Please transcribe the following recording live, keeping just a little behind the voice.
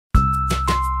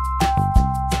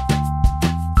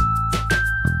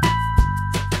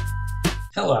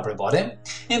Hello everybody!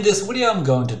 In this video I'm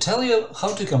going to tell you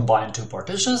how to combine two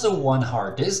partitions of one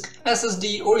hard disk,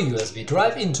 SSD or USB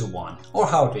drive into one, or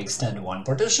how to extend one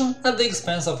partition at the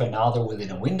expense of another within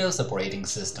a Windows operating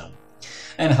system,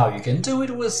 and how you can do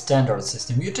it with standard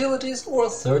system utilities or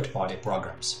third-party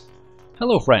programs.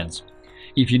 Hello friends!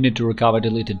 If you need to recover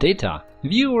deleted data,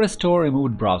 view or restore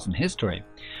removed browsing history,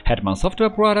 Hetman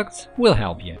Software Products will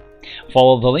help you.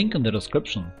 Follow the link in the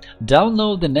description,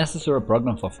 download the necessary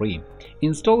program for free,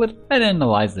 install it and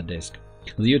analyze the disk.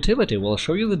 The utility will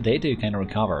show you the data you can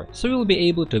recover, so you'll be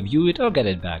able to view it or get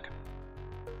it back.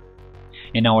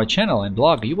 In our channel and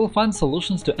blog you will find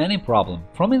solutions to any problem,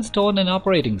 from installing an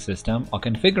operating system or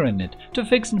configuring it to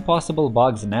fixing possible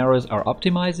bugs and errors or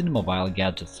optimizing mobile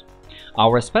gadgets.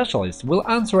 Our specialists will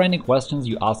answer any questions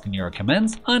you ask in your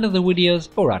comments under the videos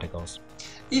or articles.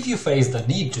 If you face the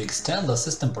need to extend the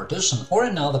system partition or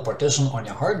another partition on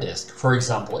your hard disk, for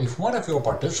example, if one of your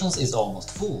partitions is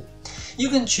almost full, you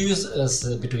can choose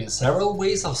between several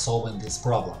ways of solving this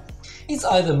problem. It's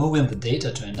either moving the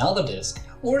data to another disk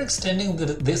or extending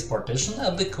this partition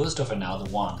at the cost of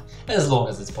another one, as long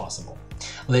as it's possible.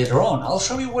 Later on, I'll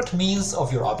show you what means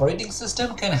of your operating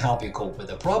system can help you cope with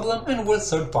the problem and what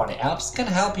third-party apps can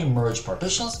help you merge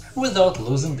partitions without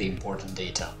losing the important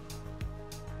data.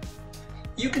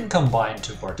 You can combine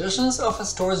two partitions of a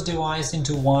storage device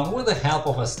into one with the help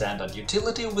of a standard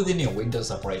utility within your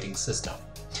Windows operating system,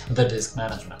 the Disk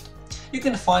Management. You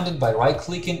can find it by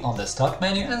right-clicking on the Start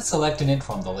menu and selecting it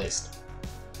from the list,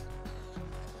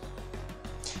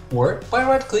 or by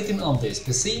right-clicking on this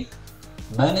PC,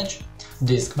 Manage,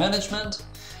 Disk Management.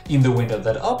 In the window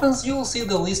that opens, you will see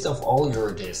the list of all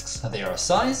your disks, their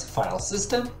size, file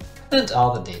system, and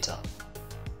other data.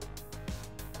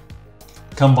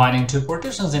 Combining two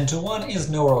partitions into one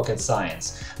is no rocket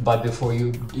science, but before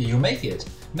you make it,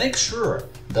 make sure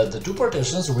that the two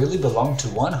partitions really belong to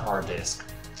one hard disk.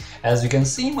 As you can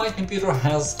see, my computer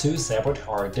has two separate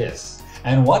hard disks,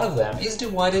 and one of them is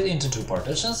divided into two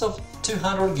partitions of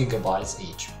 200 GB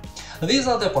each. These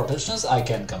are the partitions I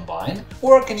can combine,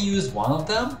 or I can use one of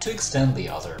them to extend the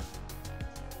other.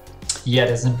 Yet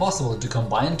it's impossible to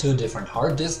combine two different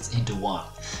hard disks into one.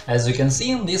 As you can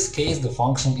see, in this case the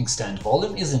function extend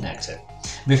volume is inactive.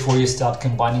 Before you start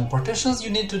combining partitions, you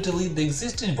need to delete the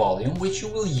existing volume which you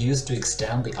will use to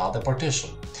extend the other partition.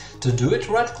 To do it,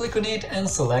 right-click on it and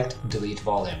select Delete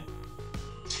Volume.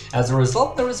 As a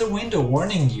result, there is a window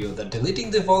warning you that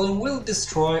deleting the volume will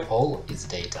destroy all its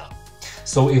data.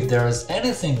 So if there is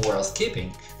anything worth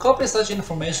keeping, copy such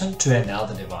information to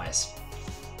another device.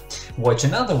 Watch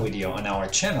another video on our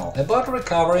channel about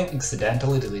recovering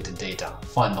accidentally deleted data.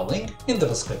 Find the link in the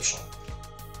description.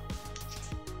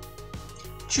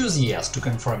 Choose Yes to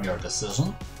confirm your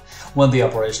decision. When the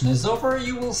operation is over,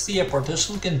 you will see a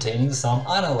partition containing some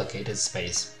unallocated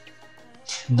space.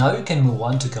 Now you can move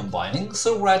on to combining,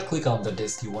 so right-click on the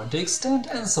disk you want to extend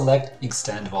and select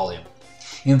Extend Volume.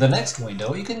 In the next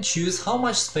window, you can choose how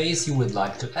much space you would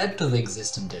like to add to the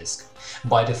existing disk.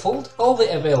 By default, all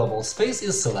the available space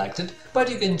is selected, but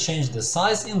you can change the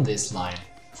size in this line.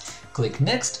 Click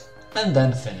Next and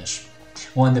then Finish.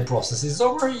 When the process is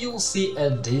over, you'll see a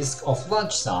disk of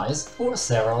large size or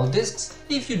several disks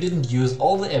if you didn't use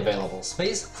all the available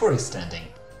space for extending.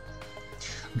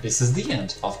 This is the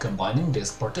end of combining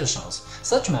disk partitions.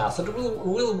 Such method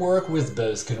will work with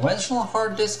both conventional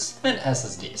hard disks and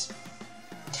SSDs.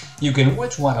 You can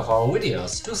watch one of our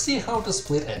videos to see how to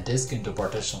split a disk into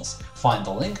partitions. Find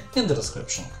the link in the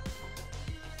description.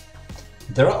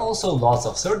 There are also lots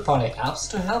of third-party apps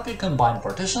to help you combine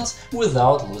partitions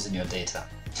without losing your data.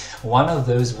 One of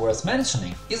those worth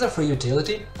mentioning is a free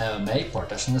utility MMA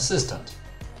Partition Assistant.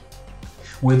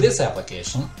 With this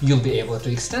application, you'll be able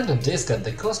to extend a disk at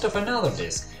the cost of another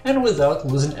disk and without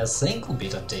losing a single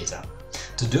bit of data.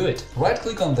 To do it,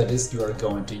 right-click on the disk you are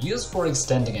going to use for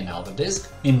extending another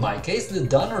disk, in my case the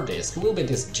donor disk will be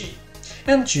disk G,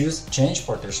 and choose Change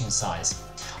Partition Size.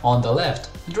 On the left,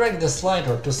 drag the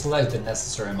slider to select the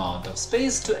necessary amount of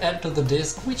space to add to the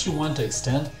disk which you want to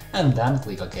extend and then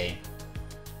click OK.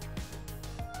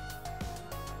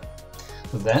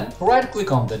 Then,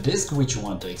 right-click on the disk which you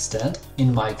want to extend,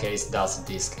 in my case that's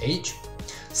disk H,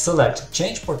 select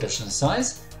Change Partition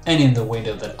Size, and in the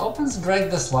window that opens, drag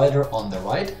the slider on the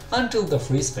right until the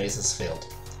free space is filled,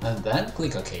 and then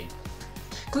click OK.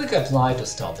 Click Apply to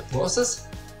start the process,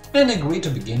 and agree to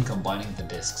begin combining the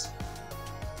disks.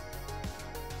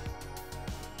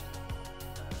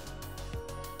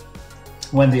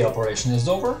 When the operation is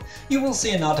over, you will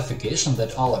see a notification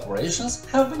that all operations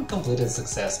have been completed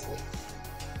successfully.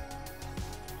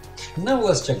 Now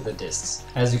let's check the disks.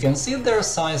 As you can see, their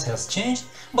size has changed,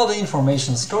 but the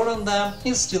information stored on them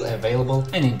is still available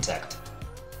and intact.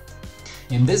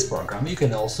 In this program you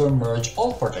can also merge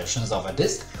all partitions of a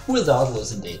disk without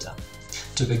losing data.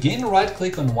 To begin,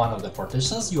 right-click on one of the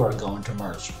partitions you are going to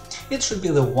merge. It should be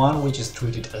the one which is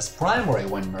treated as primary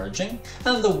when merging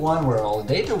and the one where all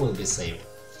data will be saved.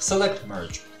 Select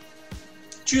Merge.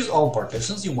 Choose all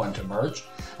partitions you want to merge,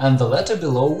 and the letter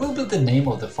below will be the name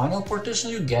of the final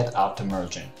partition you get after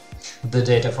merging. The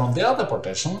data from the other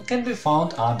partition can be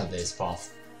found under this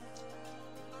path.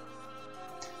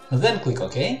 Then click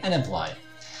OK and Apply.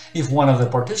 If one of the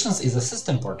partitions is a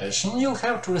system partition, you'll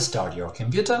have to restart your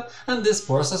computer, and this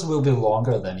process will be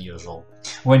longer than usual.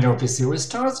 When your PC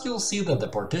restarts, you'll see that the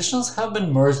partitions have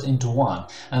been merged into one,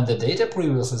 and the data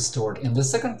previously stored in the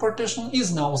second partition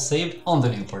is now saved on the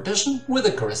new partition with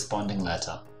the corresponding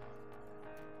letter.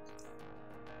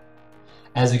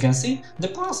 As you can see, the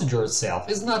procedure itself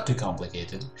is not too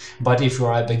complicated, but if you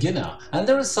are a beginner and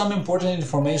there is some important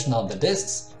information on the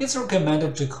disks, it's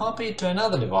recommended to copy it to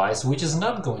another device which is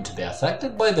not going to be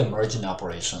affected by the merging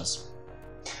operations.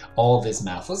 All these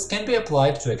methods can be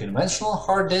applied to a conventional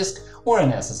hard disk or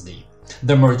an SSD.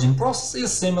 The merging process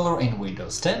is similar in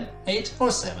Windows 10, 8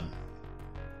 or 7.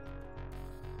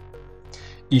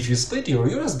 If you split your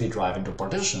USB drive into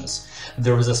partitions,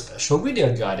 there is a special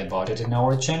video guide about it in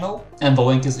our channel, and the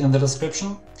link is in the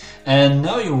description. And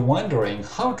now you're wondering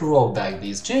how to roll back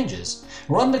these changes.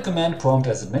 Run the command prompt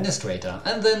as administrator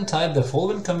and then type the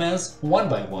following commands one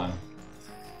by one.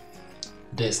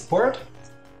 Disk part,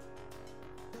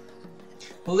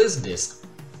 list disk.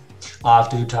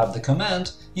 After you type the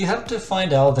command, you have to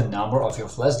find out the number of your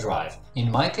flash drive. In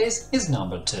my case, is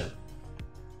number 2.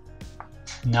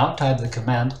 Now type the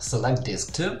command select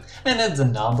disk 2 and add the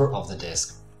number of the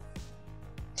disk.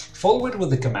 Follow it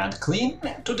with the command clean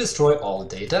to destroy all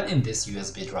data in this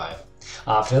USB drive.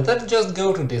 After that, just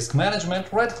go to Disk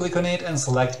Management, right-click on it and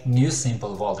select New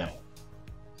Simple Volume.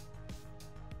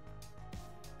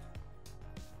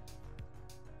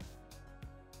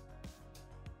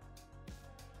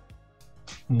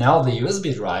 Now the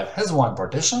USB drive has one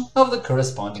partition of the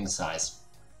corresponding size.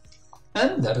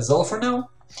 And that is all for now.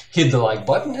 Hit the like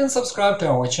button and subscribe to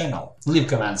our channel. Leave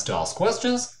comments to ask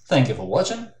questions. Thank you for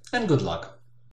watching and good luck!